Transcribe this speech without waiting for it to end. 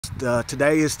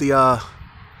Today is the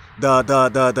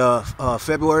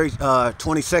February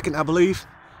 22nd, I believe.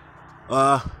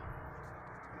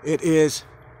 It is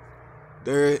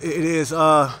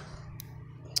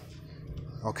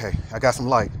okay, I got some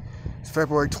light. It's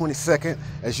February 22nd.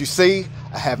 As you see,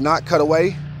 I have not cut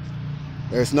away.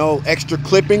 There's no extra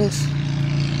clippings.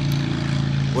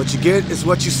 What you get is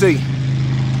what you see.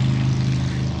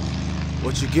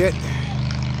 What you get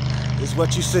is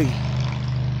what you see.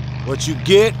 What you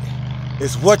get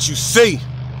is what you see.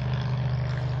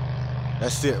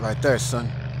 That's it right there, son.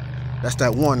 That's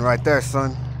that one right there,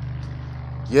 son.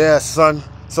 Yeah, son.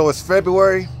 So it's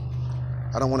February.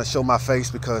 I don't want to show my face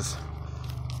because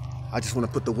I just want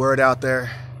to put the word out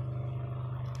there.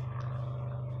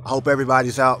 I hope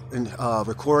everybody's out and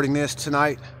recording this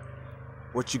tonight.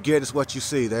 What you get is what you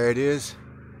see. There it is.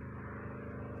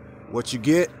 What you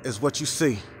get is what you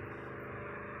see.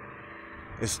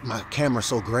 My camera's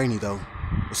so grainy though.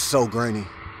 It's so grainy.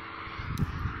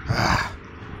 I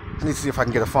need to see if I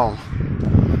can get a phone.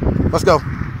 Let's go.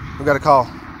 We got a call.